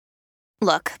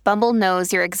Look, Bumble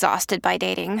knows you're exhausted by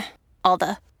dating. All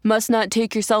the must not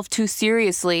take yourself too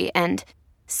seriously and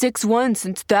 6'1"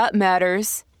 since that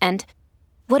matters. And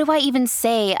what do I even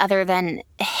say other than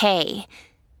hey?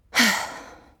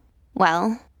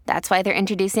 Well, that's why they're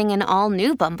introducing an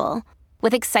all-new Bumble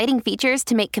with exciting features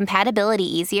to make compatibility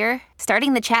easier,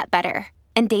 starting the chat better,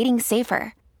 and dating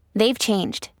safer. They've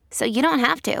changed, so you don't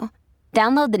have to.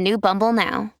 Download the new Bumble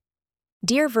now.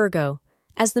 Dear Virgo,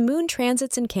 as the moon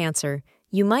transits in Cancer,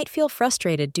 you might feel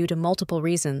frustrated due to multiple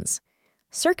reasons.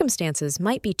 Circumstances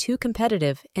might be too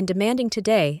competitive and demanding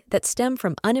today that stem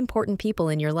from unimportant people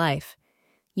in your life.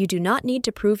 You do not need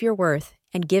to prove your worth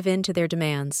and give in to their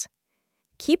demands.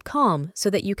 Keep calm so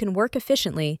that you can work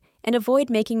efficiently and avoid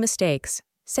making mistakes,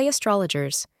 say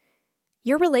astrologers.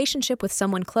 Your relationship with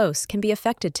someone close can be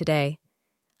affected today.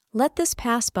 Let this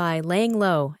pass by laying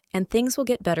low, and things will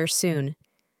get better soon.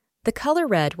 The color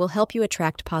red will help you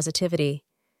attract positivity.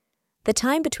 The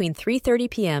time between 3:30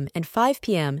 p.m. and 5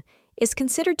 p.m. is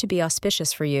considered to be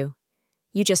auspicious for you.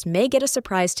 You just may get a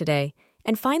surprise today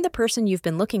and find the person you've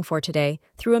been looking for today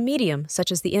through a medium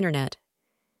such as the internet.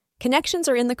 Connections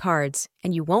are in the cards,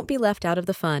 and you won't be left out of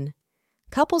the fun.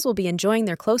 Couples will be enjoying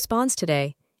their close bonds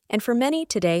today, and for many,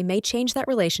 today may change that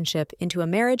relationship into a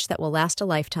marriage that will last a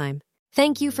lifetime.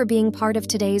 Thank you for being part of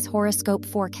today's horoscope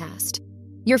forecast.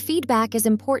 Your feedback is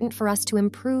important for us to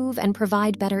improve and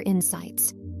provide better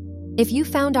insights. If you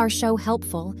found our show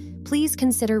helpful, please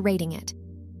consider rating it.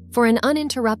 For an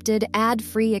uninterrupted,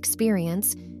 ad-free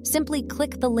experience, simply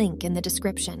click the link in the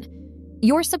description.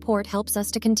 Your support helps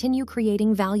us to continue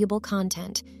creating valuable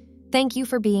content. Thank you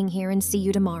for being here and see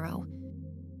you tomorrow.